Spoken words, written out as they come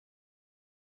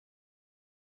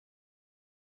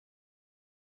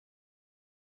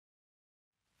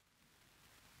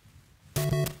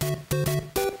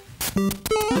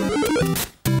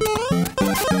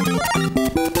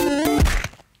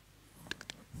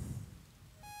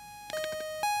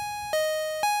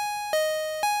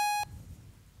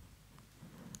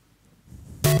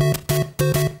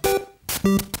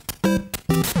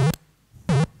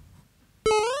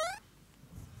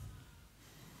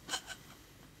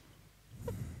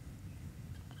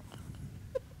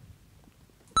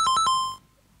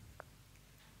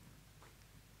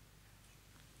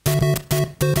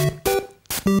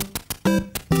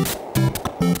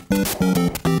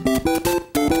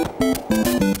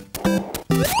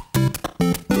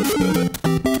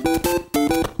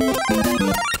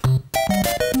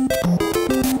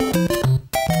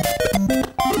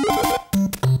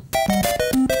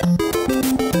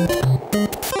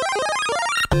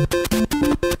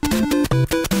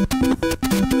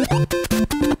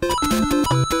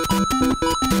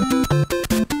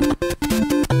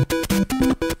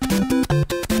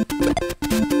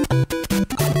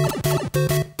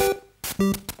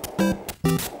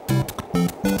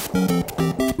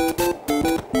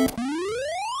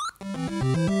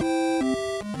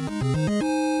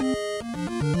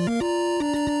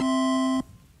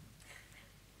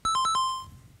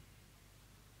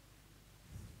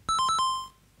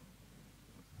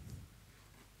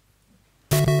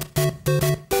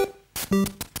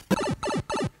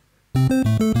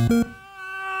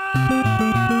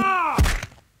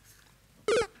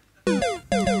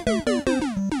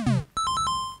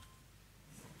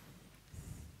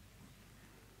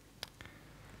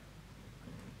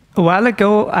A while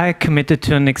ago, I committed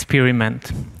to an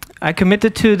experiment. I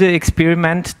committed to the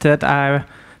experiment that I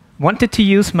wanted to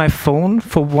use my phone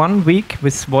for 1 week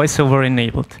with VoiceOver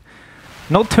enabled.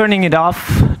 No turning it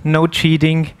off, no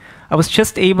cheating. I was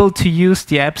just able to use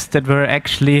the apps that were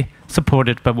actually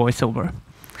supported by VoiceOver.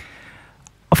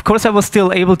 Of course, I was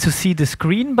still able to see the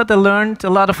screen, but I learned a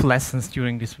lot of lessons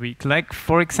during this week. Like,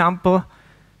 for example,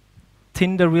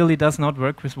 Tinder really does not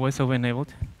work with VoiceOver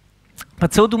enabled.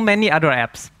 But so do many other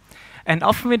apps. And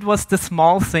often it was the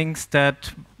small things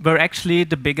that were actually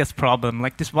the biggest problem.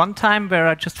 Like this one time where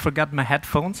I just forgot my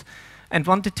headphones and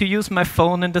wanted to use my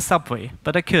phone in the subway,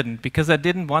 but I couldn't because I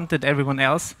didn't want that everyone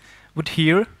else would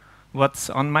hear what's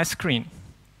on my screen.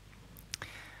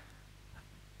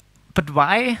 But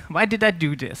why did I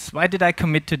do this? Why did I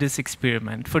commit to this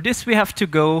experiment? For this, we have to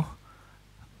go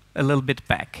a little bit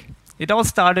back. It all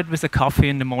started with a coffee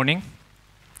in the morning.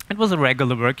 It was a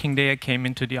regular working day. I came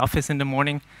into the office in the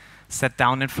morning, sat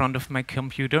down in front of my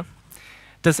computer.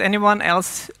 Does anyone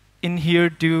else in here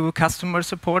do customer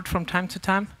support from time to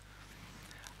time?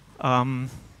 I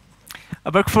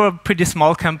work for a pretty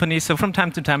small company, so from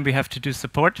time to time we have to do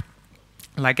support,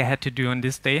 like I had to do on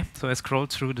this day. So I scrolled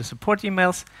through the support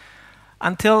emails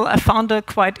until I found a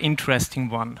quite interesting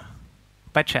one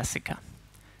by Jessica.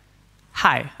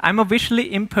 Hi, I'm a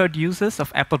visually impaired user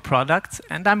of Apple products,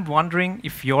 and I'm wondering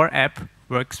if your app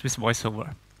works with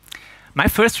VoiceOver. My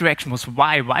first reaction was,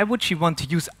 why? Why would she want to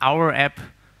use our app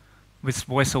with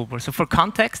VoiceOver? So for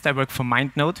context, I work for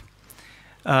MindNode.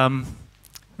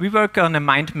 We work on a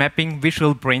mind mapping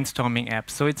visual brainstorming app.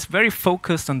 So it's very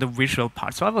focused on the visual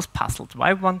part. So I was puzzled.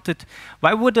 Why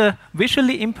would a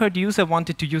visually impaired user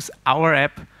wanted to use our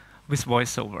app with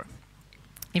VoiceOver?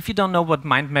 If you don't know what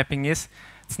mind mapping is,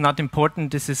 it's not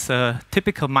important. This is a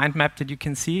typical mind map that you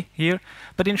can see here.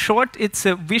 But in short, it's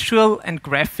a visual and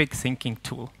graphic thinking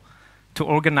tool to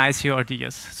organize your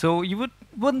ideas. So you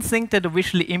wouldn't think that a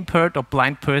visually impaired or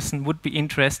blind person would be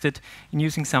interested in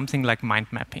using something like mind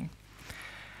mapping.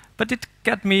 But it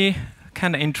got me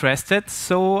kind of interested,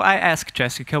 so I asked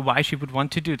Jessica why she would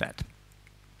want to do that.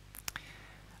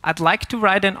 I'd like to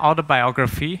write an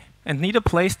autobiography and need a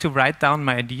place to write down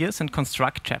my ideas and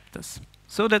construct chapters.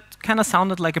 So that kind of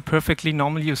sounded like a perfectly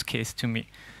normal use case to me.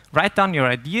 Write down your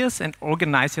ideas and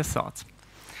organize your thoughts.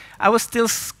 I was still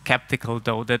skeptical,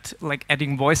 though, that like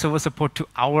adding VoiceOver support to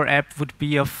our app would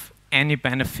be of any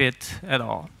benefit at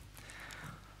all.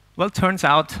 Well, turns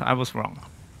out I was wrong.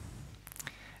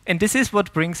 And this is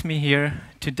what brings me here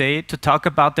today to talk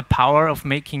about the power of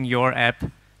making your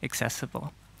app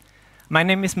accessible. My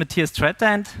name is Matthias Tretter,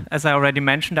 and as I already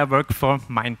mentioned, I work for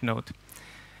MindNode.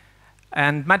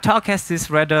 And my talk has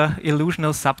this rather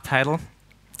illusional subtitle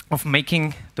of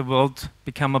making the world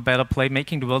become a better place,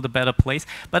 making the world a better place.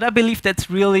 But I believe that's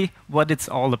really what it's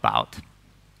all about.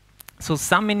 So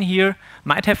some in here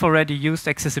might have already used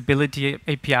accessibility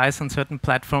APIs on certain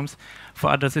platforms. For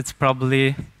others, it's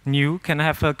probably new. Can I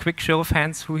have a quick show of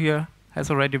hands who here has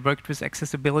already worked with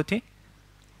accessibility?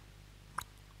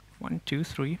 1, 2,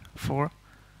 3, 4.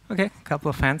 OK, a couple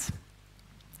of hands.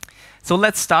 So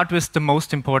let's start with the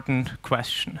most important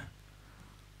question.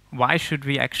 Why should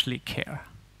we actually care?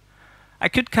 I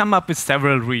could come up with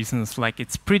several reasons, like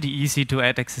it's pretty easy to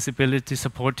add accessibility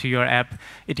support to your app.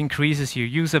 It increases your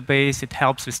user base. It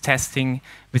helps with testing,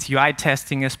 with UI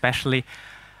testing especially.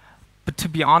 But to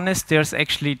be honest, there's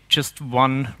actually just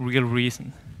one real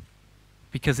reason,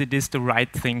 because it is the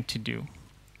right thing to do.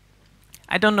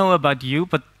 I don't know about you,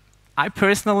 but I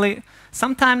personally,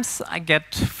 sometimes I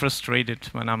get frustrated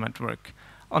when I'm at work.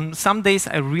 On some days,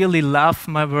 I really love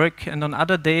my work, and on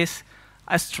other days,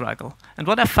 I struggle. And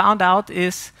what I found out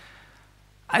is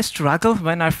I struggle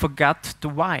when I forgot the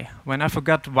why, when I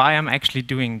forgot why I'm actually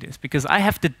doing this, because I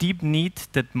have the deep need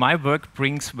that my work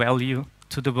brings value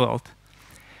to the world.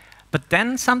 But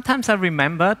then sometimes I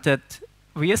remember that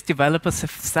we as developers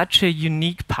have such a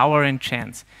unique power and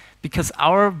chance, because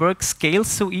our work scales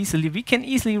so easily. We can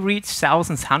easily reach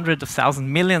thousands, hundreds of thousands,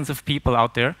 millions of people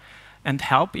out there and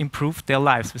help improve their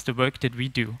lives with the work that we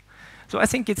do. So I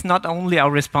think it's not only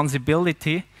our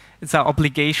responsibility, it's our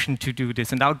obligation to do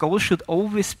this. And our goal should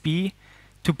always be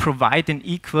to provide an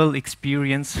equal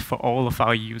experience for all of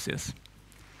our users.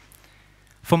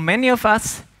 For many of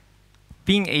us,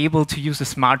 being able to use a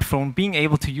smartphone, being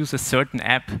able to use a certain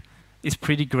app is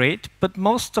pretty great, but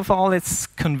most of all, it's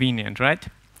convenient, right?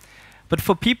 But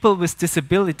for people with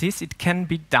disabilities, it can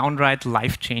be downright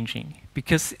life-changing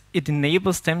because it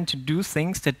enables them to do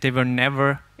things that they were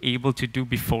never able to do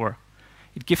before.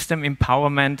 It gives them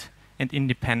empowerment and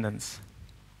independence.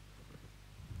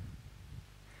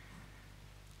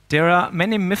 There are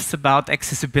many myths about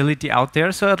accessibility out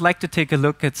there, so I'd like to take a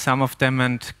look at some of them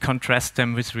and contrast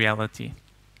them with reality.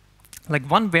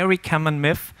 Like one very common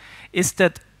myth is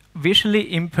that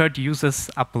visually impaired users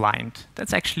are blind.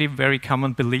 That's actually a very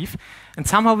common belief, and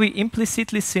somehow we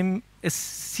implicitly seem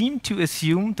to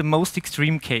assume the most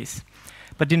extreme case.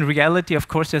 But in reality, of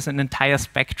course, there's an entire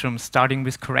spectrum, starting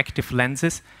with corrective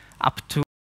lenses up to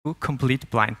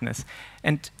complete blindness.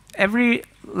 And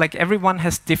everyone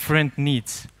has different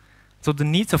needs. So the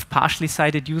needs of partially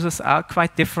sighted users are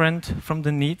quite different from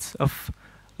the needs of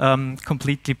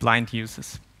completely blind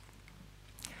users.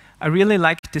 I really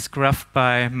like this graph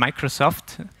by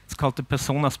Microsoft. It's called the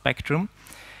persona spectrum.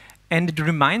 And it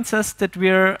reminds us that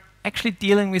we're actually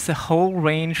dealing with a whole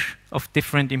range of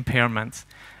different impairments.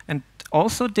 And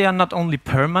also, they are not only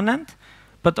permanent,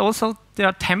 but also they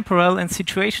are temporal and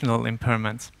situational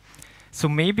impairments. So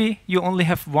maybe you only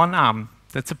have one arm.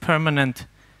 That's a permanent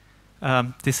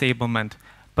disablement.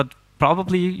 But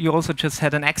probably you also just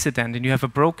had an accident and you have a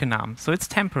broken arm. So it's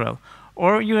temporal.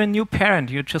 Or you're a new parent.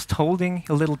 You're just holding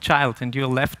a little child and you're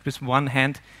left with one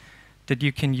hand that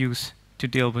you can use to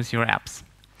deal with your apps.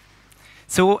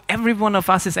 So every one of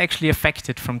us is actually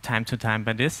affected from time to time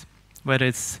by this, whether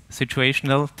it's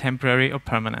situational, temporary, or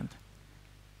permanent.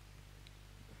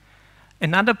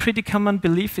 Another pretty common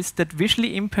belief is that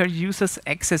visually impaired users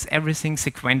access everything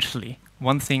sequentially,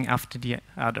 one thing after the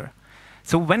other.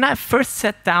 So when I first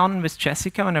sat down with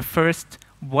Jessica, when I first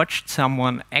watched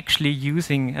someone actually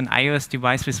using an iOS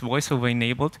device with VoiceOver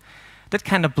enabled, that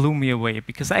kind of blew me away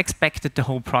because I expected the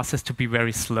whole process to be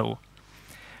very slow.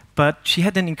 But she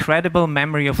had an incredible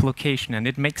memory of location, and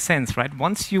it makes sense, right?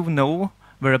 Once you know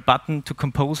where a button to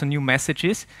compose a new message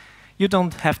is, you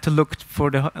don't have to look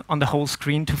on the whole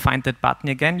screen to find that button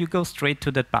again. You go straight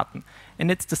to that button. And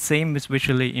it's the same with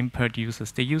visually impaired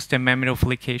users. They use their memory of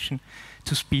location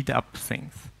to speed up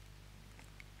things.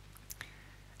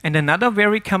 And another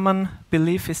very common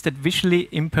belief is that visually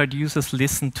impaired users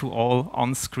listen to all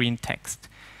on-screen text.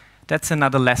 That's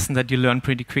another lesson that you learn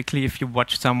pretty quickly if you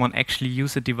watch someone actually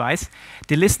use a device.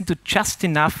 They listen to just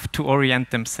enough to orient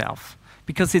themselves,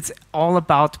 because it's all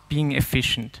about being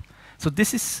efficient. So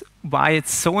this is why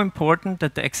it's so important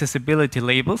that the accessibility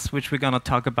labels, which we're going to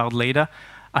talk about later,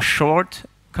 are short,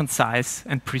 concise,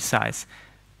 and precise.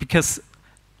 Because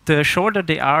the shorter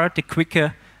they are, the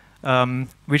quicker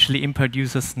visually impaired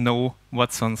users know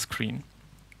what's on screen.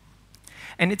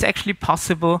 And it's actually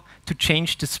possible to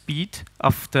change the speed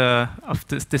of the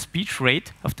speech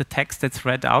rate of the text that's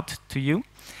read out to you.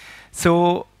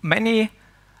 So many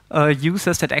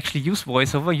users that actually use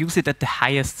VoiceOver use it at the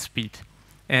highest speed.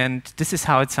 And this is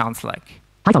how it sounds like.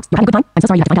 Hi folks, you're having a good time? I'm so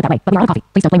sorry you have to find out that way, but we are out of coffee.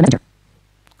 Please don't blame the messenger.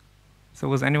 So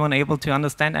was anyone able to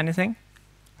understand anything?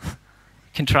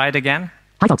 Can try it again.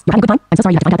 Hi folks, you're having a good time? I'm so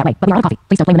sorry you have to find out that way, but we are out of coffee.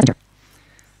 Please don't blame the messenger.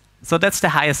 So that's the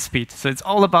highest speed. So it's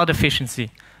all about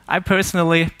efficiency. I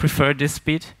personally prefer this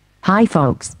speed. Hi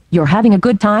folks, you're having a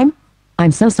good time?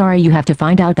 I'm so sorry you have to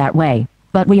find out that way,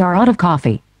 but we are out of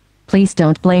coffee. Please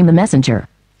don't blame the messenger.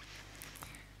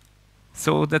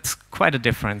 So that's quite a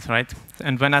difference, right?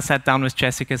 And when I sat down with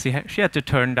Jessica, she had to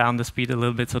turn down the speed a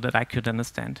little bit so that I could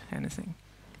understand anything.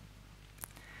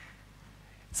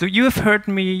 So you have heard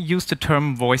me use the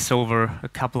term voiceover a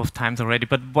couple of times already,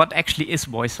 but what actually is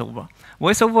voiceover?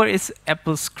 Voiceover is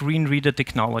Apple's screen reader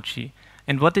technology.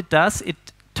 And what it does,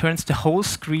 it turns the whole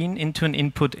screen into an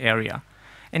input area.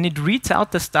 And it reads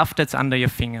out the stuff that's under your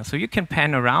finger. So you can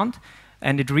pan around,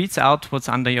 and it reads out what's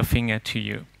under your finger to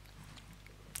you.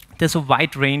 There's a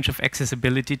wide range of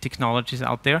accessibility technologies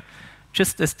out there,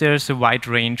 just as there's a wide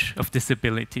range of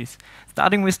disabilities,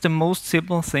 starting with the most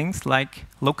simple things like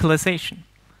localization.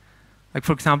 Like,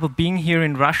 for example, being here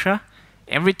in Russia,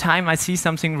 every time I see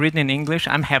something written in English,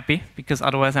 I'm happy, because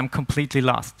otherwise I'm completely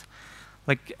lost.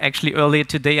 Like, actually, earlier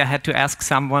today, I had to ask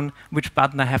someone which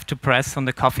button I have to press on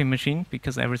the coffee machine,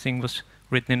 because everything was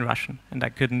written in Russian, and I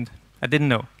didn't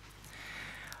know.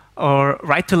 Or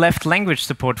right-to-left language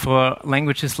support for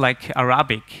languages like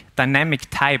Arabic, dynamic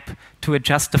type to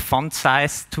adjust the font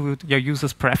size to your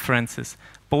user's preferences,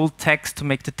 bold text to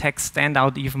make the text stand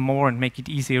out even more and make it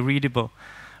easier readable,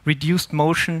 reduced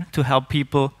motion to help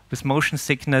people with motion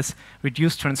sickness,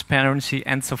 reduced transparency,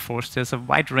 and so forth. There's a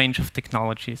wide range of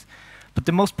technologies. But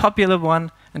the most popular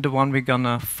one, and the one we're going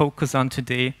to focus on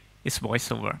today, is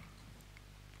VoiceOver.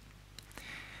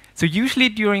 So usually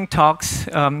during talks,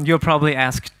 you're probably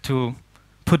asked to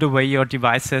put away your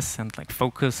devices and like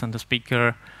focus on the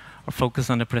speaker or focus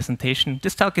on the presentation.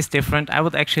 This talk is different. I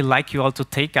would actually like you all to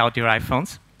take out your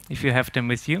iPhones if you have them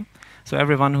with you. So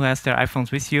everyone who has their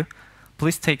iPhones with you,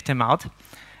 please take them out.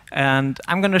 And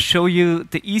I'm going to show you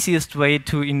the easiest way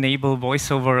to enable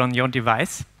VoiceOver on your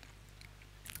device.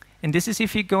 And this is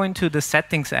if you go into the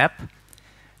Settings app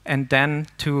and then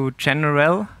to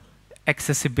General,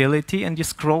 Accessibility, and you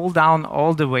scroll down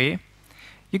all the way,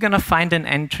 you're going to find an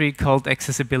entry called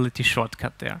Accessibility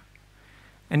Shortcut there.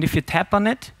 And if you tap on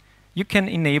it, you can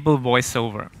enable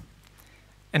VoiceOver.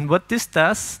 And what this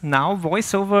does now,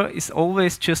 VoiceOver is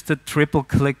always just a triple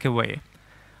click away.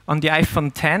 On the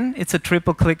iPhone 10, it's a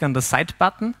triple click on the side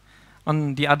button.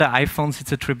 On the other iPhones,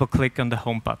 it's a triple click on the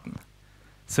home button.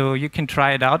 So you can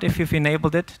try it out if you've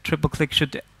enabled it. Triple click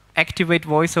should activate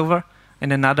VoiceOver,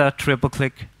 and another triple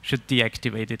click should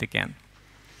deactivate it again.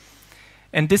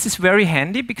 And this is very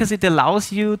handy because it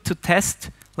allows you to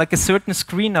test like a certain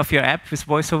screen of your app with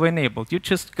VoiceOver enabled. You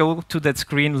just go to that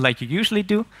screen like you usually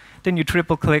do, then you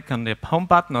triple click on the home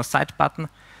button or side button,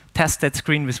 test that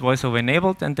screen with VoiceOver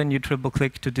enabled, and then you triple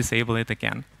click to disable it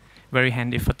again. Very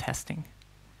handy for testing.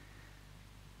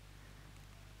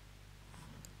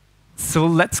 So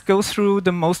let's go through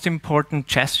the most important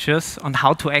gestures on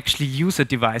how to actually use a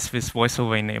device with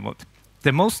VoiceOver enabled.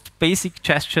 The most basic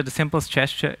gesture, the simplest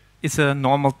gesture, is a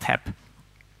normal tap.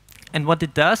 And what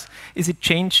it does is it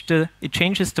changes the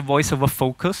VoiceOver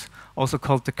focus, also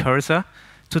called the cursor,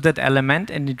 to that element,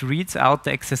 and it reads out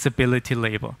the accessibility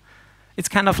label. It's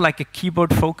kind of like a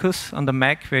keyboard focus on the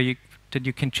Mac that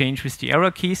you can change with the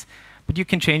arrow keys, but you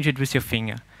can change it with your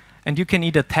finger. And you can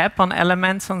either tap on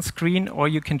elements on screen, or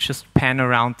you can just pan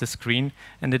around the screen,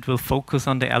 and it will focus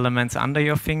on the elements under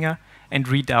your finger and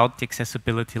read out the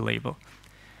accessibility label.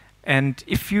 And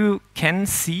if you can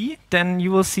see, then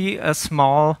you will see a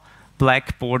small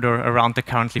black border around the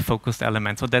currently focused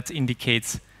element. So that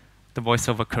indicates the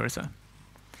VoiceOver cursor.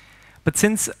 But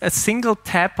since a single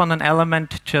tap on an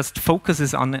element just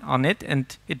focuses on it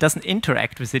and it doesn't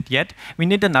interact with it yet, we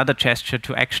need another gesture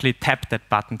to actually tap that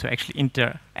button, to actually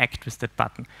interact with that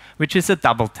button, which is a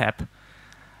double tap.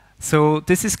 So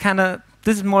this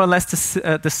is more or less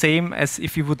the same as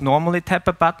if you would normally tap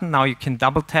a button. Now you can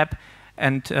double tap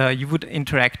and you would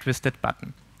interact with that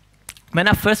button. When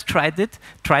I first tried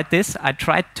this, I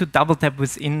tried to double tap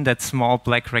within that small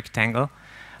black rectangle.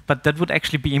 But that would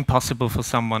actually be impossible for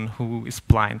someone who is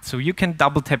blind. So you can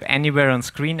double tap anywhere on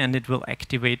screen and it will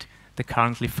activate the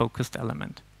currently focused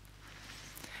element.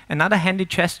 Another handy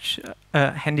gesture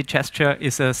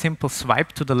is a simple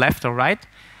swipe to the left or right,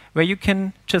 where you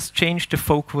can just change the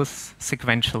focus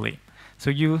sequentially. So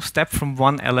you step from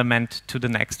one element to the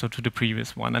next or to the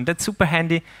previous one. And that's super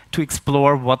handy to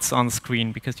explore what's on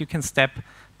screen, because you can step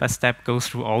by step go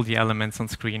through all the elements on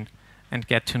screen and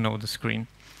get to know the screen.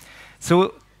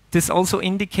 So this also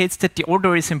indicates that the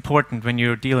order is important when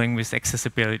you're dealing with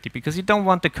accessibility, because you don't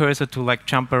want the cursor to like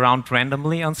jump around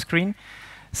randomly on screen.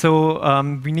 So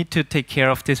we need to take care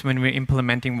of this when we're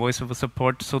implementing VoiceOver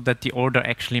support so that the order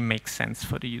actually makes sense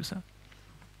for the user.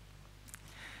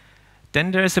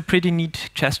 Then there's a pretty neat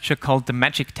gesture called the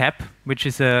magic tap, which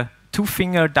is a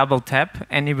two-finger double tap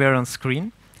anywhere on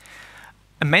screen.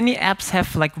 Many apps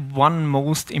have like one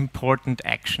most important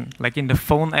action. Like in the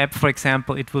phone app, for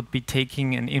example, it would be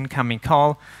taking an incoming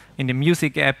call. In the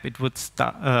music app, it would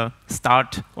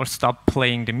start or stop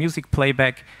playing the music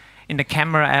playback. In the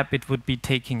camera app, it would be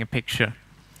taking a picture.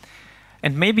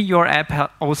 And maybe your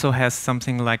app also has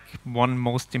something like one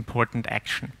most important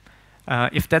action.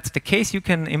 If that's the case, you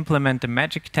can implement the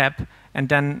magic tap, and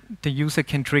then the user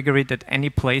can trigger it at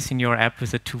any place in your app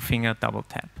with a two-finger double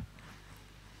tap.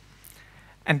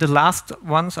 And the last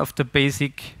ones of the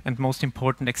basic and most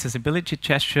important accessibility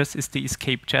gestures is the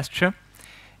escape gesture.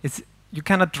 You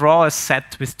cannot draw a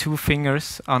set with two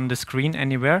fingers on the screen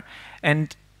anywhere.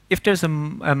 And if there's a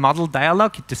model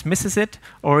dialog, it dismisses it.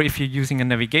 Or if you're using a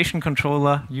navigation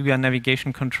controller, UI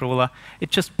navigation controller,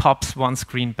 it just pops one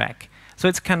screen back. So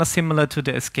it's kind of similar to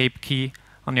the escape key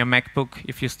on your MacBook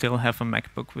if you still have a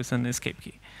MacBook with an escape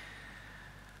key.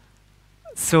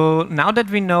 So now that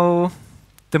we know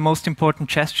the most important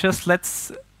gestures,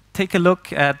 let's take a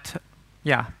look at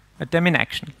them in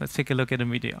action. Let's take a look at a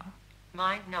video.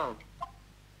 Mind node.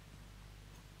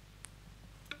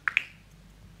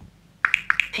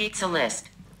 Pizza list.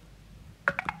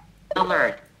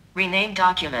 Alert. Rename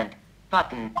document.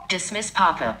 button. Dismiss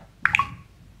pop-up.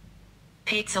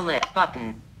 Pizza lit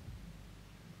button.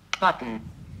 Button.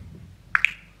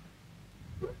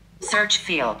 Search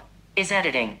field is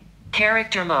editing.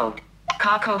 Character mode.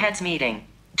 Kako heads meeting.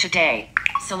 Today.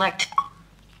 Select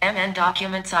MN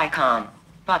documents icon.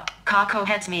 But Kako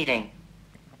heads meeting.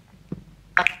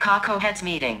 Kako heads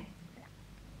meeting.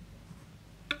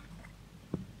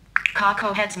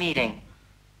 Kako heads meeting.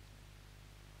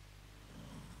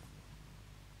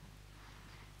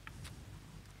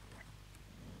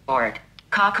 Board.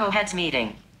 Kako heads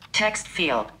meeting. Text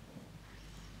field.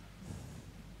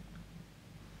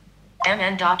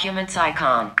 MN documents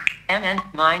icon. MN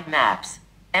mind maps.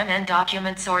 MN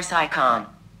document source icon.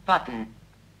 Button.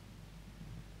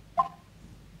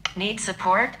 Need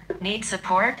support? Need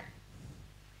support?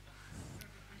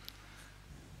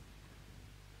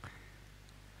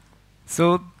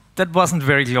 So that wasn't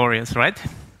very glorious, right?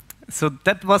 So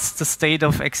that was the state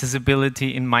of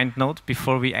accessibility in MindNote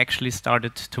before we actually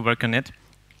started to work on it.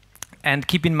 And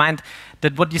keep in mind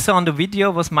that what you saw on the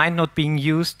video was MindNote being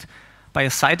used by a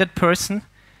sighted person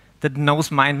that knows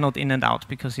MindNote in and out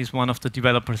because he's one of the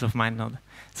developers of MindNote.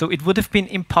 So it would have been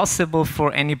impossible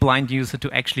for any blind user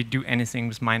to actually do anything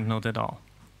with MindNote at all.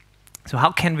 So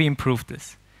how can we improve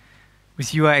this?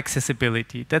 With UI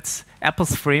accessibility. That's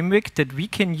Apple's framework that we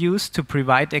can use to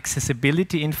provide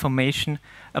accessibility information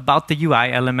about the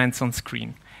UI elements on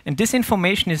screen. And this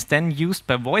information is then used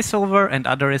by VoiceOver and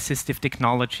other assistive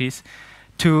technologies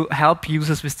to help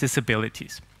users with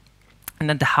disabilities. And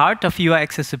at the heart of UI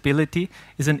accessibility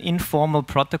is an informal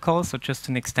protocol, so just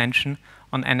an extension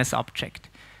on NSObject.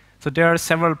 So there are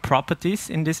several properties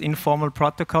in this informal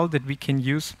protocol that we can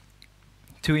use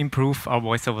to improve our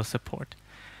VoiceOver support.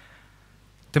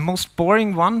 The most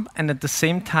boring one, and at the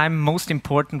same time most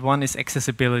important one, is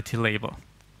accessibility label.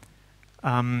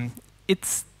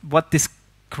 It's what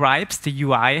describes the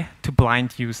UI to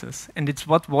blind users, and it's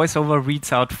what VoiceOver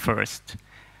reads out first.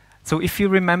 So if you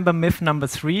remember myth number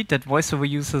 3, that VoiceOver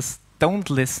users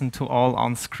don't listen to all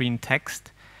on-screen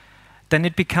text, then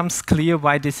it becomes clear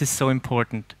why this is so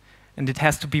important. And it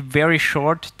has to be very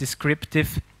short,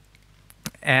 descriptive,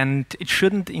 and it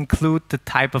shouldn't include the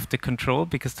type of the control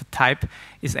because the type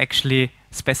is actually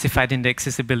specified in the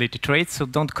accessibility traits. So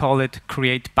don't call it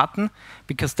create button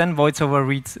because then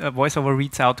VoiceOver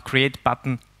reads out create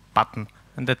button, button,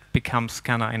 and that becomes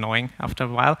kind of annoying after a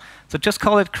while. So just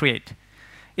call it create.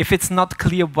 If it's not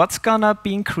clear what's gonna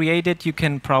be created, you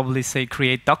can probably say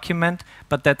create document,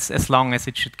 but that's as long as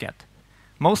it should get.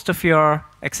 Most of your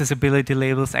accessibility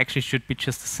labels actually should be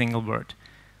just a single word.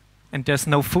 And there's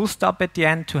no full stop at the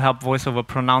end to help VoiceOver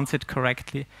pronounce it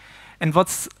correctly. And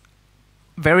what's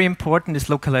very important is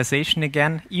localization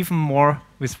again, even more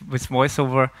with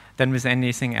VoiceOver than with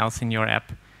anything else in your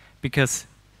app, because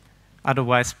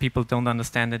otherwise people don't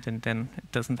understand it and then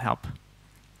it doesn't help.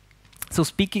 So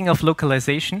speaking of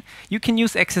localization, you can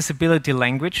use accessibility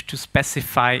language to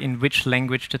specify in which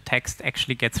language the text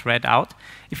actually gets read out.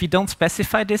 If you don't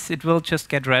specify this, it will just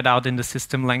get read out in the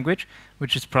system language,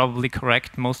 which is probably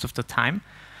correct most of the time.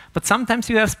 But sometimes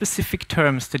you have specific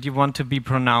terms that you want to be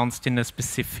pronounced in a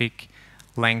specific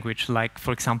language, like,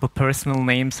 for example, personal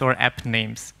names or app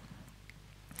names.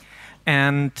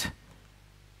 And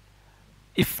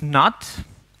if not,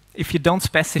 if you don't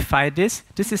specify this,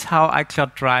 this is how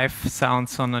iCloud Drive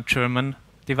sounds on a German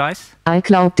device.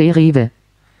 iCloud Derive.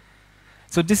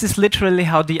 So this is literally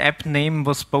how the app name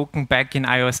was spoken back in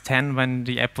iOS 10 when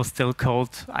the app was still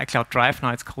called iCloud Drive.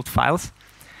 Now it's called Files.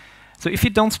 So if you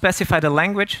don't specify the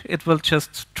language, it will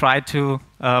just try to,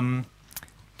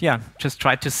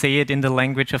 try to say it in the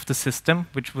language of the system,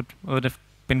 which would have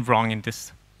been wrong in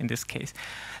this case.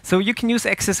 So you can use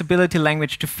accessibility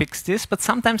language to fix this, but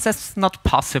sometimes that's not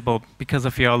possible because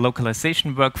of your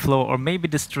localization workflow, or maybe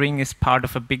the string is part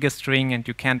of a bigger string and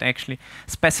you can't actually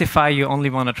specify, you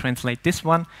only want to translate this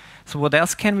one. So what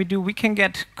else can we do? We can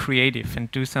get creative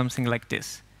and do something like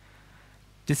this.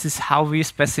 This is how we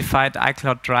specified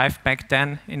iCloud Drive back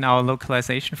then in our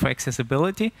localization for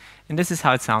accessibility, and this is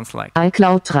how it sounds like.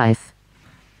 iCloud Drive.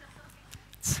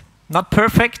 It's not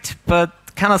perfect, but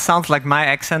kind of sounds like my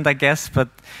accent, I guess, but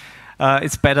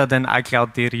it's better than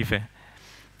iCloud Derive.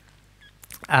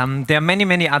 There are many,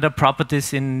 many other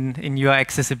properties in UI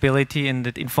accessibility in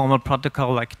the informal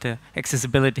protocol, like the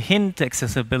accessibility hint,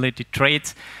 accessibility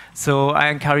traits. So I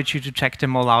encourage you to check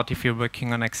them all out if you're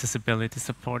working on accessibility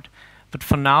support. But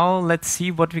for now, let's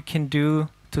see what we can do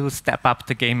to step up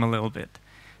the game a little bit,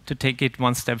 to take it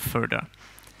one step further.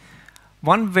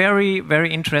 One very,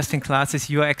 very interesting class is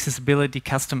UI accessibility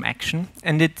custom action.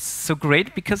 And it's so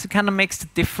great because it kind of makes the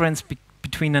difference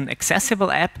between an accessible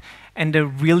app and a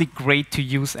really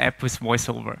great-to-use app with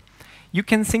VoiceOver. You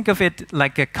can think of it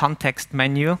like a context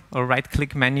menu or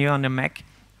right-click menu on a Mac,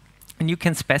 and you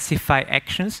can specify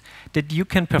actions that you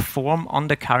can perform on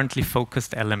the currently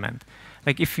focused element.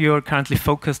 Like if you're currently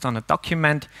focused on a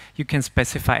document, you can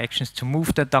specify actions to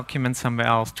move that document somewhere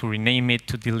else, to rename it,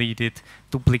 to delete it,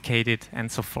 duplicate it, and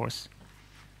so forth.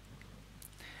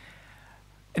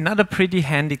 Another pretty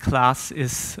handy class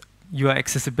is your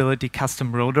accessibility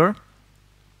custom rotor.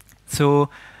 So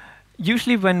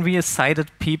usually when we as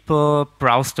sighted people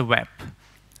browse the web,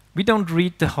 we don't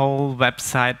read the whole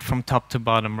website from top to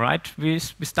bottom, right? We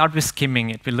start with skimming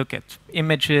it. We look at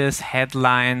images,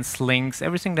 headlines, links,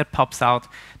 everything that pops out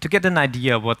to get an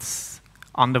idea what's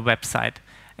on the website.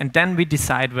 And then we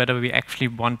decide whether we actually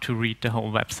want to read the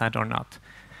whole website or not.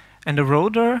 And the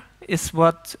rotor is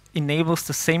what enables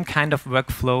the same kind of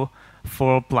workflow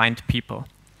for blind people.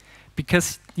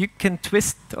 Because you can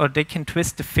twist, or they can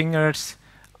twist the fingers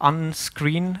on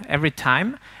screen every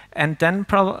time, and then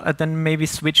maybe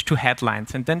switch to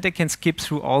headlines. And then they can skip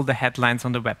through all the headlines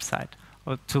on the website,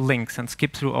 or to links, and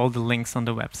skip through all the links on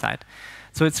the website.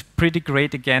 So it's pretty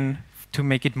great, again, to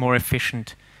make it more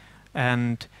efficient.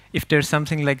 And if there's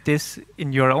something like this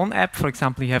in your own app, for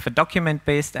example, you have a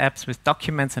document-based apps with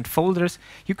documents and folders,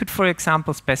 you could, for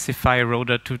example, specify a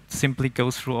rotor to simply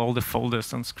go through all the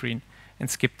folders on screen and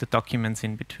skip the documents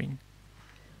in between.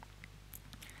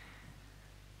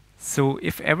 So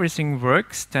if everything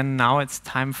works, then now it's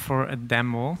time for a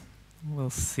demo. We'll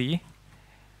see.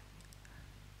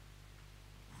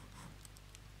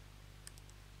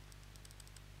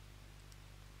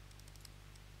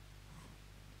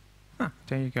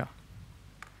 There you go.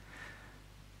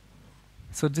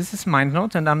 So this is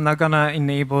MindNote, and I'm now going to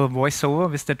enable VoiceOver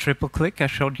with the triple click I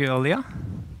showed you earlier.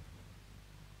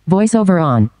 VoiceOver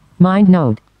on.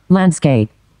 MindNote. Landscape.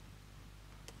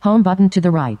 Home button to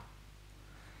the right.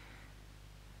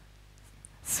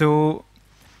 So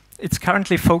it's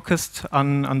currently focused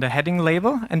on the heading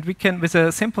label, and we can, with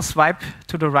a simple swipe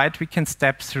to the right, we can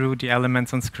step through the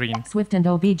elements on screen. Swift and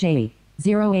OBJ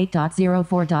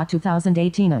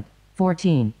 08.04.2018 at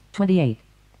 14:28.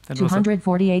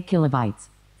 248 kilobytes.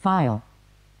 File.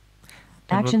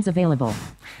 Actions available.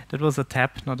 That was a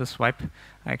tap, not a swipe.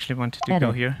 I actually wanted to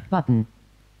go here. Button.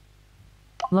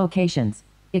 Locations.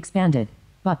 Expanded.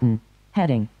 Button.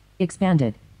 Heading.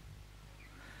 Expanded.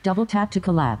 Double tap to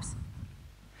collapse.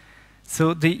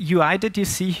 So the UI that you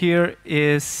see here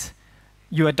is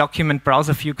your document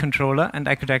browser view controller, and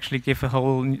I could actually give a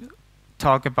whole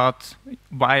talk about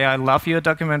why I love your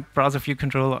document browser view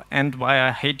controller and why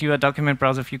I hate your document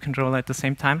browser view controller at the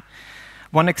same time.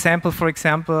 One example, for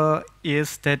example,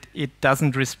 is that it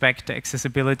doesn't respect the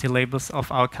accessibility labels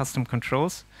of our custom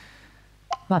controls.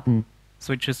 Button.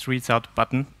 So it just reads out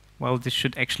button. Well, this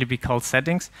should actually be called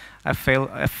settings. I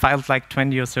filed like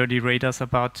 20 or 30 radars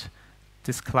about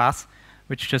this class,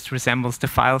 which just resembles the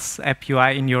files app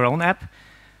UI in your own app.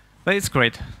 But it's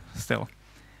great still.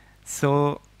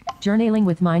 So journaling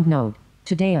with MindNote.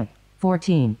 Today at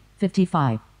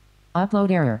 14:55.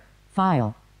 Upload error.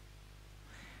 File.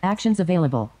 Actions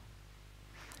available.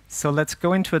 So let's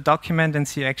go into a document and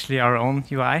see actually our own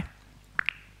UI.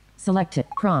 Select it.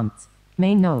 Prompts.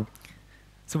 Main node.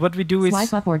 So what we do is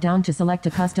swipe up or down to select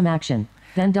a custom action,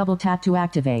 then double tap to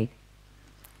activate.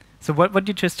 So what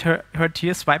you just heard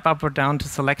here, swipe up or down to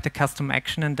select a custom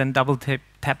action and then double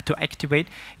tap to activate,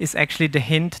 is actually the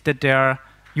hint that there are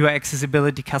your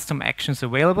accessibility custom actions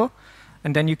available.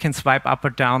 And then you can swipe up or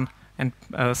down and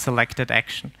select that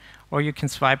action. Or you can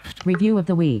swipe review of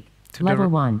the week. Level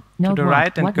 1, node to the 1,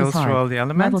 right and what go was through hard? all the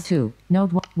elements. Level 2,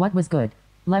 node 1, what was good?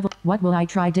 Level, what will I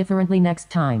try differently next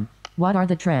time? What are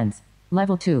the trends?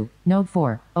 Level 2, node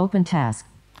 4, open task.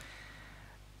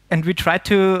 And we try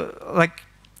to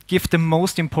give the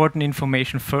most important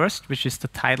information first, which is the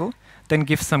title, then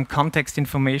give some context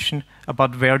information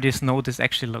about where this node is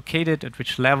actually located, at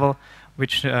which level,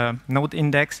 which node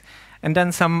index, and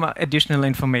then some additional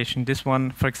information. This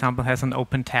one, for example, has an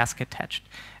open task attached.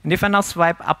 And if I now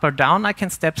swipe up or down, I can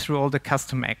step through all the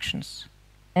custom actions.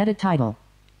 Edit title.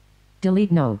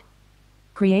 Delete node.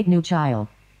 Create new child.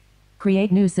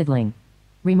 Create new sibling.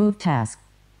 Remove task.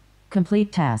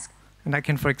 Complete task. And I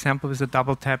can, for example, with a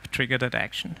double tap, trigger that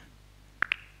action.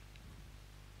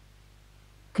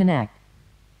 Connect.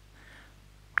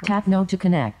 Tap node to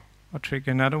connect. Or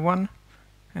trigger another one.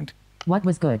 And what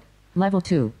was good? Level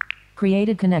 2.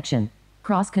 Created connection.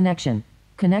 Cross connection.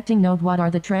 Connecting node what are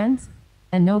the trends?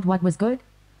 And node what was good?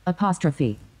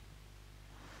 Apostrophe.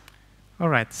 All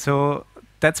right, so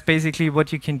that's basically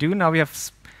what you can do. Now we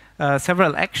have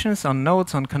several actions on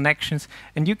nodes, on connections,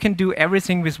 and you can do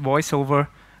everything with VoiceOver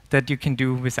that you can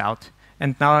do without.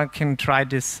 And now I can try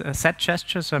this set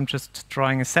gesture, so I'm just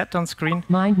drawing a set on screen.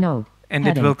 Mind node. And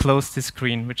Heading. it will close the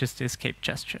screen, which is the escape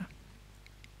gesture.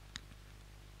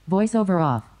 VoiceOver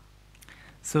off.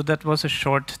 So that was a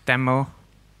short demo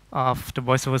of the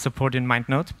VoiceOver support in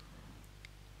MindNode.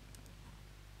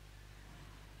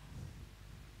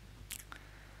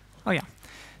 Oh yeah.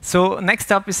 So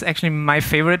next up is actually my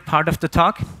favorite part of the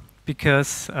talk,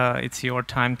 because it's your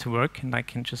time to work and I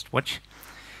can just watch.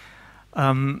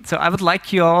 So I would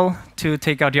like you all to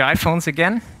take out your iPhones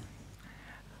again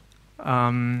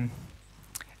and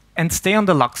stay on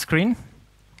the lock screen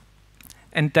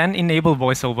and then enable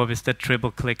VoiceOver with that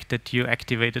triple click that you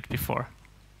activated before.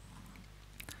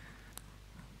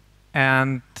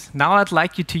 And now I'd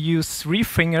like you to use 3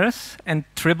 fingers and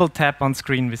triple tap on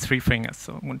screen with 3 fingers.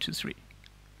 So 1, 2, 3.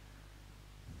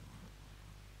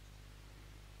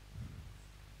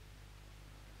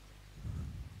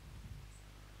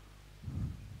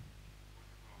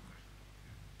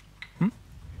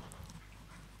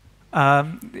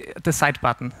 The side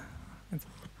button.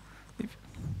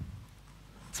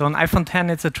 So on iPhone 10,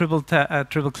 it's a triple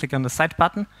click on the side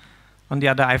button. On the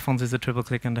other iPhones, it's a triple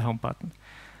click on the home button.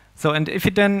 So, and if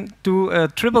you then do a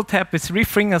triple tap with 3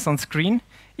 fingers on screen,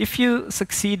 if you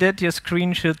succeeded, your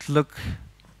screen should look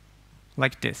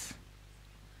like this.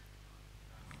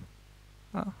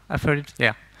 Oh, I've heard it,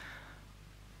 yeah.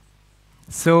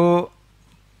 So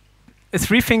a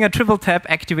 3-finger triple tap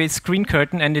activates screen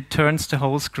curtain and it turns the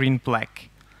whole screen black,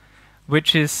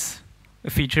 which is a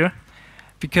feature,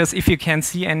 because if you can't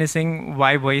see anything,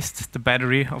 why waste the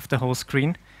battery of the whole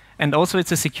screen? And also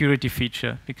it's a security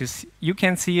feature, because you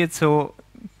can see it, so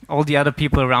all the other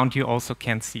people around you also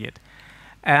can see it.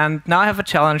 And now I have a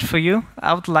challenge for you.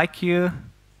 I would like you,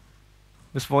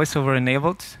 with VoiceOver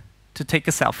enabled, to take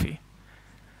a selfie.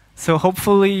 So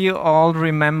hopefully you all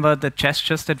remember the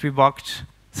gestures that we walked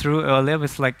through earlier,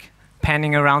 with like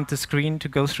panning around the screen to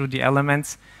go through the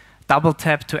elements, double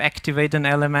tap to activate an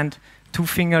element,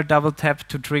 2-finger double tap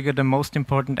to trigger the most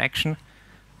important action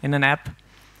in an app.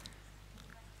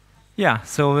 Yeah,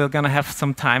 so we're going to have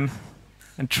some time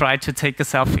and try to take a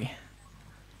selfie.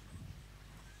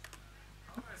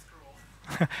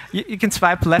 You can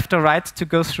swipe left or right to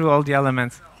go through all the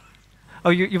elements. Oh,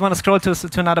 you want to scroll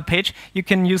to another page? You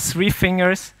can use 3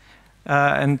 fingers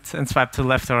and swipe to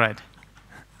left or right.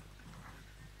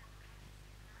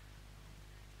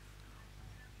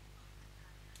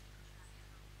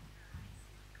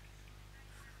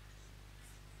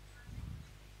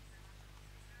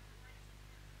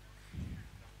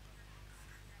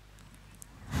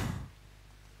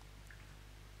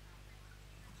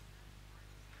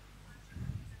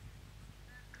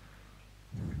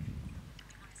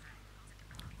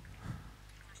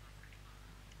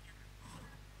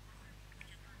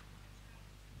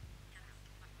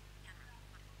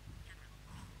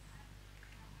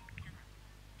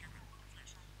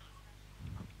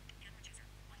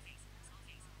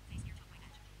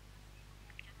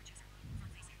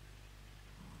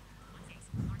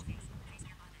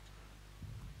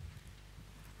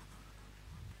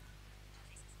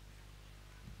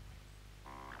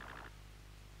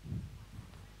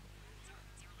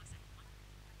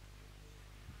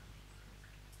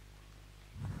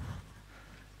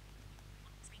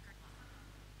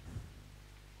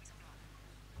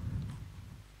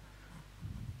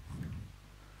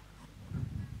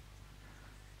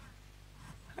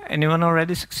 Anyone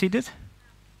already succeeded?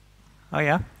 Oh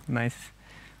yeah, nice.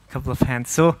 A couple of hands.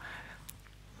 So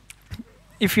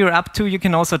if you're up to, you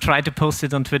can also try to post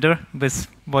it on Twitter with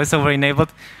VoiceOver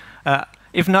enabled.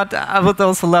 If not, I would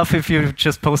also love if you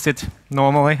just post it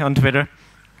normally on Twitter.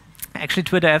 Actually,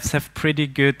 Twitter apps have pretty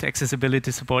good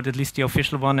accessibility support, at least the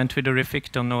official one, and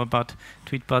Twitterific. Don't know about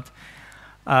Tweetbot.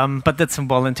 But that's a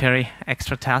voluntary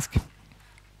extra task.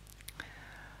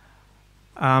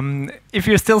 If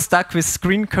you're still stuck with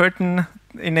screen curtain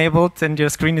enabled and your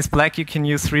screen is black, you can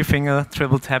use 3-finger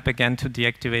triple tap again to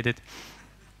deactivate it.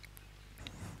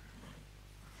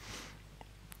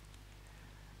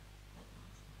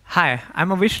 Hi,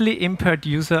 I'm a visually impaired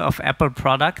user of Apple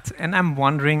products, and I'm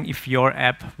wondering if your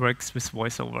app works with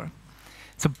VoiceOver.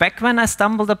 So back when I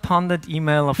stumbled upon that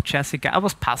email of Jessica, I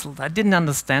was puzzled. I didn't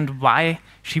understand why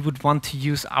she would want to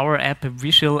use our app, a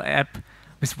visual app,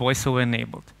 with VoiceOver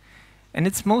enabled. And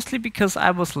it's mostly because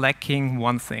I was lacking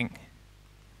one thing: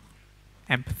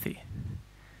 empathy.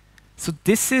 So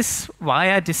this is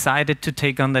why I decided to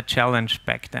take on that challenge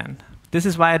back then. This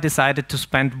is why I decided to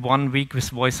spend 1 week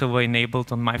with VoiceOver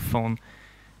enabled on my phone,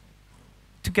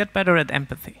 to get better at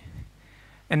empathy.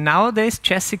 And nowadays,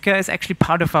 Jessica is actually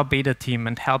part of our beta team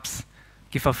and helps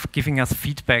giving us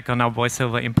feedback on our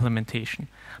voiceover implementation.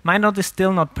 MyNote is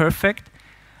still not perfect,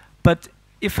 but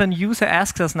if a user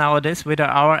asks us nowadays whether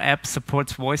our app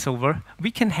supports voiceover, we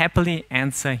can happily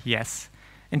answer yes.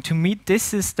 And to me,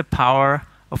 this is the power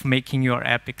of making your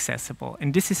app accessible.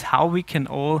 And this is how we can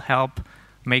all help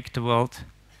make the world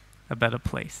a better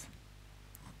place.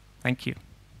 Thank you.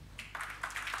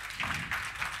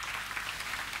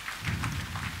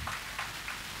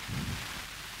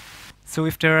 So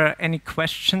if there are any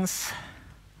questions,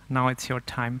 now it's your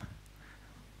time.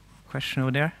 Question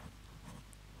over there.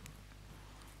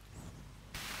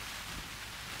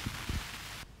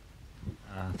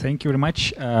 Thank you very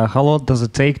much. How long does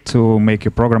it take to make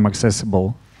a program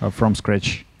accessible from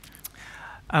scratch?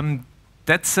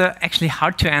 That's actually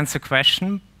hard to answer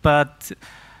question, but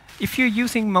if you're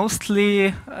using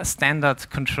mostly standard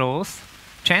controls,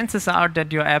 chances are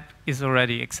that your app is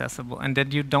already accessible and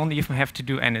that you don't even have to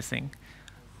do anything,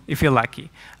 if you're lucky.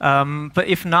 But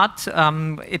if not,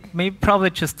 it may probably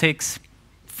just takes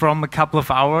from a couple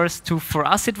of hours to, for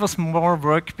us, it was more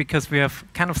work because we have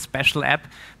kind of special app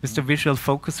with the visual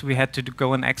focus. We had to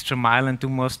go an extra mile and do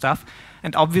more stuff.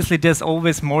 And obviously, there's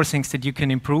always more things that you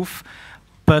can improve.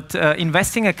 But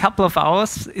investing a couple of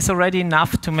hours is already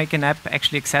enough to make an app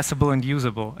actually accessible and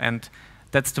usable. And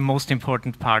that's the most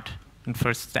important part and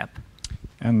first step.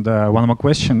 And one more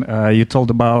question. You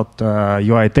told about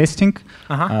UI testing.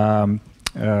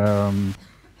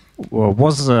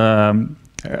 Was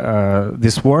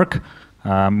this work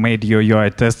made your UI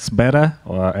tests better?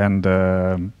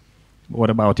 And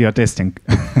what about UI testing?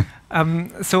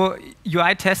 So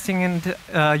UI testing and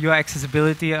UI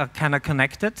accessibility are kind of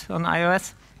connected on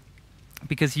iOS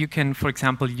because you can, for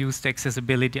example, use the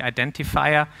accessibility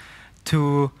identifier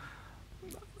to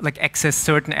access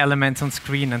certain elements on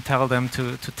screen and tell them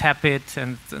to tap it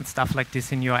and stuff like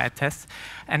this in UI tests.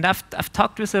 And I've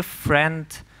talked with a friend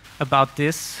about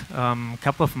this a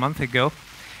couple of months ago,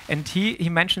 and he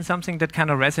mentioned something that kind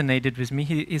of resonated with me.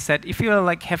 He said, if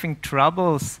you're having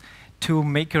troubles to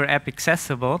make your app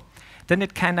accessible, then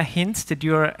it kind of hints that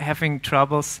you're having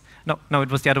troubles. No, it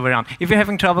was the other way around. If you're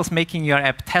having troubles making your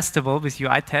app testable with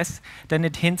UI tests, then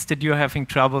it hints that you're having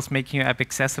troubles making your app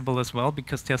accessible as well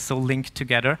because they're so linked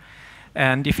together.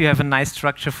 And if you have a nice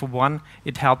structure for one,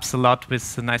 it helps a lot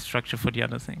with a nice structure for the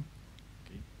other thing.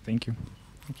 Okay. Thank you.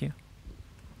 Thank you.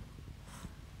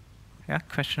 Yeah,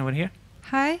 question over here.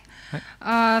 Hi.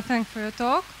 Thanks for your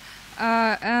talk.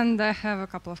 And I have a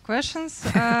couple of questions.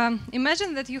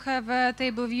 Imagine that you have a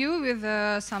table view with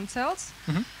some cells,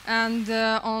 and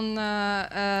on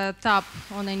a tab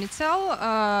on any cell,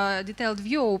 detailed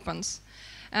view opens.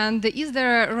 And is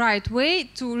there a right way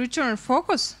to return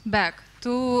focus back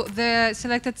to the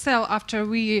selected cell after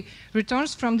we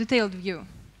returns from detailed view?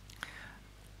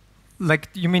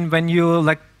 You mean when you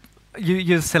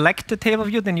you select the table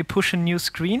view, then you push a new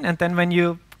screen, and then when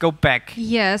you go back.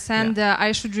 Yes, and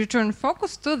I should return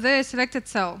focus to the selected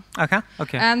cell. Okay.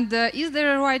 And is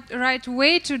there a right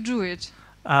way to do it?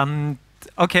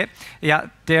 Okay. Yeah,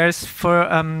 there is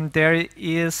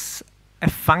a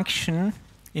function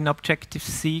in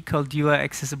Objective-C called UI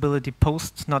accessibility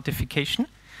post notification,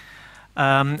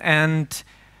 and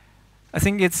I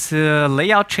think it's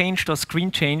layout changed or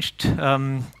screen changed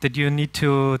that you need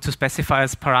to specify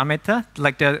as parameter.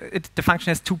 The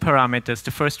function has two parameters.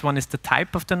 The first one is the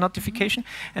type of the notification,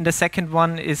 and the second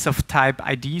one is of type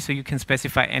ID, so you can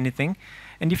specify anything.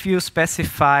 And if you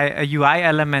specify a UI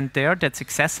element there that's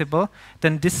accessible,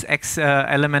 then this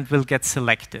element will get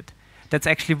selected. That's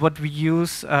actually what we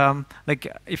use.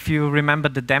 If you remember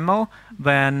the demo,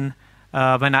 when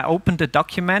I opened the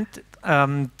document,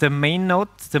 the main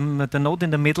node, the node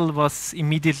in the middle was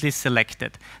immediately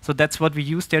selected. So that's what we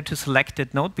use there to select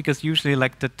that node, because usually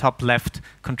the top left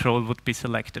control would be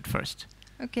selected first.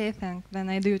 Okay, thanks. Then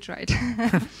I do it right.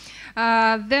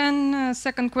 Then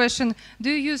second question, do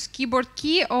you use keyboard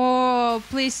key or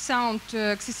place sound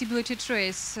accessibility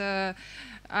trace?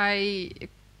 I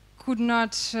could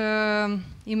not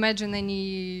imagine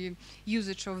any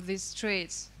usage of these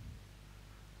traits.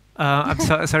 I'm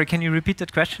sorry, can you repeat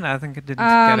that question? I think I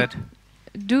didn't get it.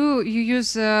 Do you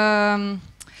use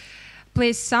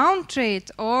place sound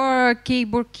trait or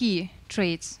keyboard key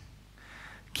traits?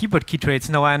 Keyboard key traits?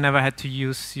 No, I never had to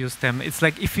use them. It's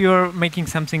like if you're making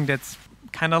something that's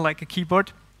kind of like a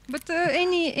keyboard. But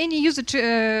any usage,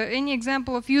 any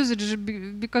example of usage,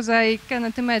 because I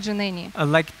cannot imagine any.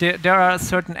 There are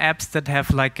certain apps that have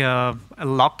a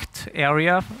locked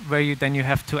area where you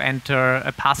have to enter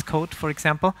a passcode, for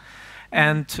example,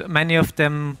 and many of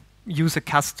them use a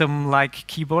custom like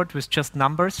keyboard with just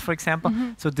numbers, for example.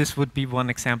 So this would be one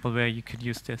example where you could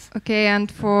use this. Okay,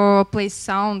 and for place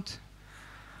sound,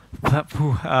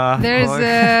 there is boy.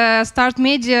 a start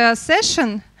media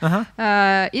session.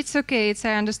 It's okay,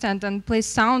 I understand. And place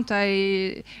sound,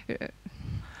 yeah,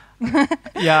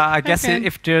 I guess Okay.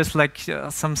 if there's like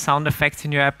some sound effects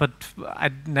in your app, but I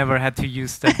never had to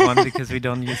use that one because we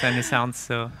don't use any sounds.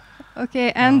 So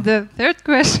Okay, and the third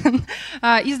question,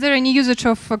 is there any usage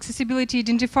of accessibility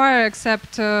identifier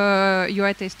except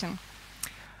UI testing?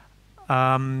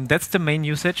 that's the main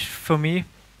usage for me.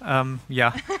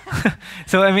 Yeah.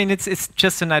 So I mean, it's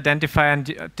just an identifier,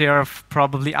 and there are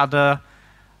probably other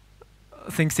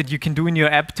things that you can do in your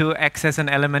app to access an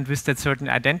element with that certain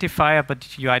identifier,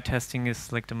 but UI testing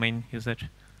is like the main usage.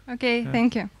 Okay, Yeah.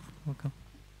 thank you. Welcome.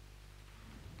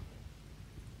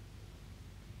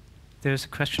 There's a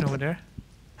question over there.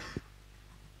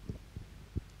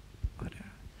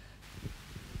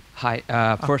 Hi.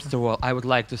 First of all, I would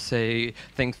like to say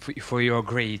thanks for your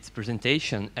great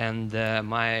presentation. And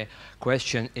my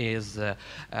question is,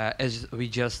 as we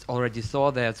just already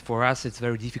saw that for us it's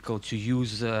very difficult to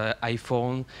use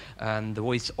iPhone and the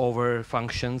voice-over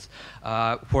functions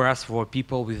for us, for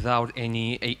people without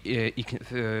any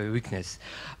weakness.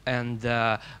 And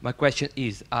my question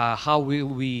is, how will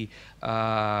we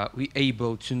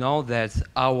able to know that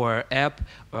our app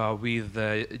with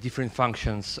different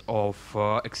functions of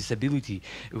accessibility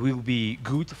will be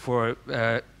good for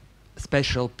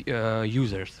special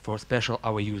users, for special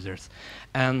our users?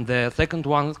 And the second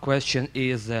one question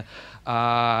is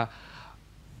how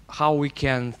we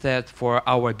can set for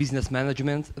our business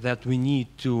management that we need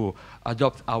to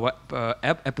adopt our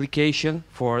app application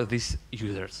for these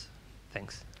users.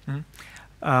 Thanks.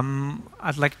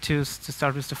 I'd like to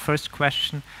start with the first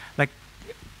question. Like,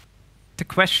 the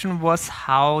question was,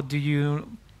 how do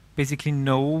you basically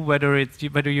know whether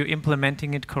you're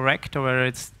implementing it correct or whether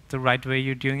it's the right way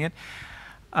you're doing it?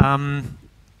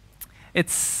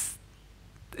 It's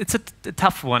a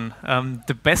tough one.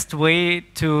 The best way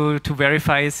to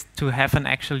verify is to have an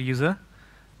actual user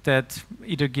that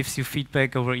either gives you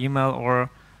feedback over email, or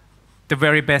the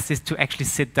very best is to actually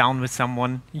sit down with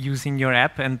someone using your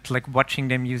app and like watching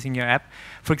them using your app.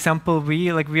 For example, we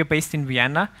are based in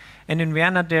Vienna, and in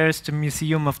Vienna there's the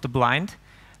Museum of the Blind.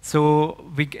 So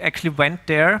we actually went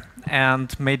there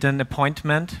and made an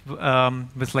appointment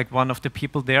with like one of the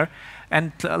people there,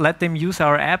 and let them use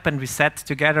our app, and we sat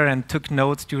together and took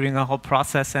notes during the whole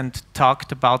process and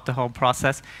talked about the whole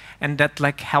process, and that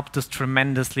like helped us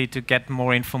tremendously to get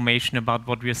more information about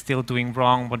what we're still doing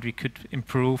wrong, what we could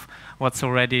improve, what's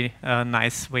already a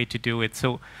nice way to do it.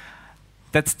 So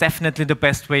that's definitely the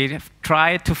best way.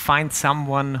 Try to find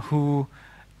someone who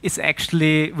is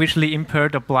actually visually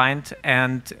impaired or blind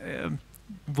and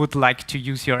would like to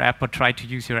use your app or try to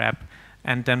use your app,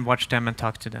 and then watch them and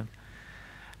talk to them.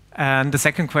 And the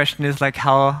second question is like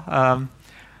how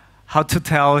to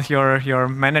tell your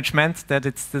management that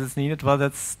it's needed. Well,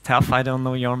 that's tough. I don't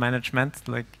know your management.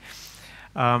 Like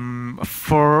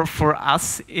for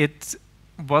us, it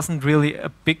wasn't really a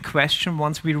big question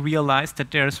once we realized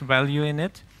that there's value in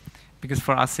it, because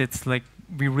for us it's like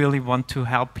we really want to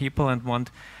help people and want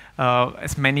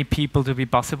as many people to be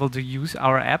possible to use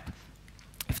our app.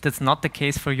 If that's not the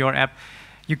case for your app,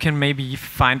 you can maybe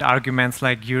find arguments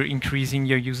like you're increasing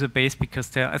your user base,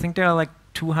 because I think there are like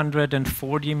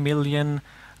 240 million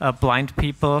blind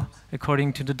people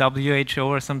according to the WHO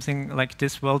or something like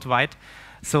this worldwide.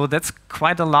 So that's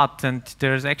quite a lot, and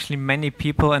there's actually many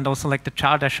people, and also like the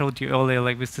chart I showed you earlier,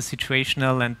 like with the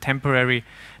situational and temporary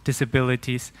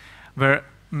disabilities, where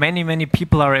many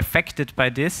people are affected by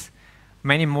this,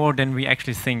 many more than we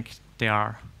actually think they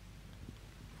are.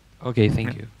 Okay,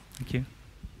 thank you. Thank you.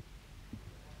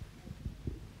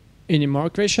 Any more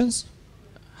questions?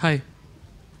 Hi,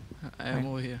 I am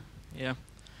over here. Yeah,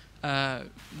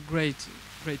 great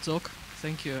talk.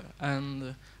 Thank you.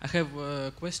 And I have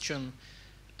a question.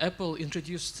 Apple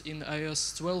introduced in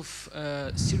iOS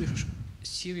 12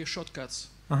 Siri shortcuts.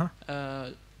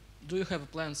 Do you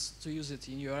have plans to use it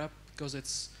in your app? Because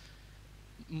it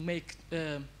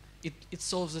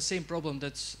solves the same problem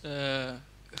that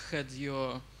had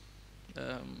your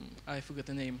I forgot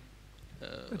the name.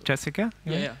 Jessica?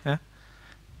 Yeah.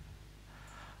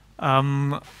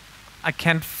 I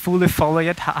can't fully follow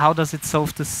yet. How does it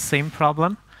solve the same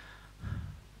problem?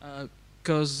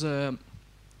 Because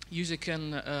user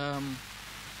can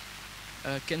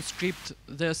script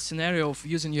the scenario of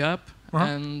using your app,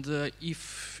 and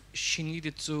if she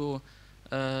needed to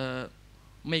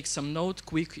make some note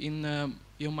quick in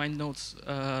your mind notes,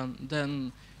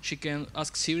 then she can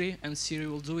ask Siri, and Siri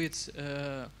will do it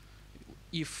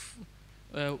if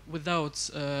without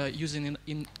using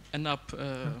an app.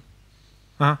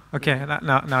 Okay,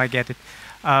 now I get it.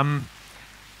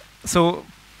 So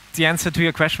the answer to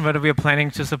your question, whether we are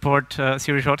planning to support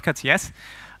Siri shortcuts, yes.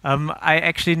 I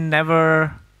actually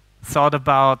never thought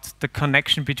about the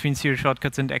connection between Siri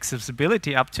shortcuts and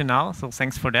accessibility up to now, so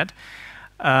thanks for that.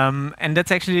 And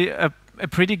that's actually a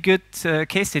pretty good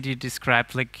case that you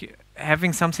described, like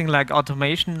having something like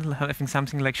automation, having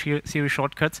something like Siri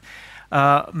shortcuts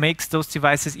makes those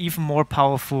devices even more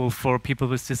powerful for people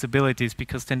with disabilities,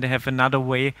 because then they have another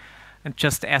way and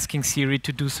just asking Siri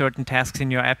to do certain tasks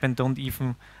in your app and don't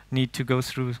even need to go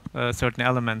through certain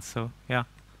elements. So yeah,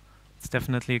 it's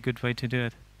definitely a good way to do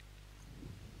it.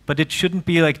 But it shouldn't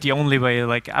be like the only way.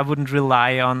 Like I wouldn't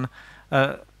rely on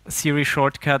Siri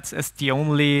shortcuts as the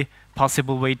only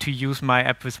possible way to use my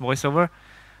app with VoiceOver.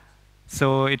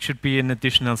 So it should be an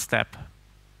additional step.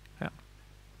 Yeah.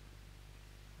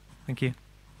 Thank you.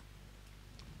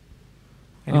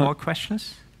 Any more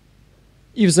questions?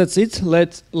 If that's it,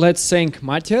 let's thank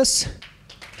Matthias.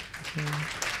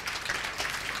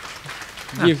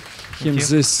 Give him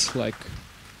this like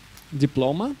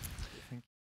diploma.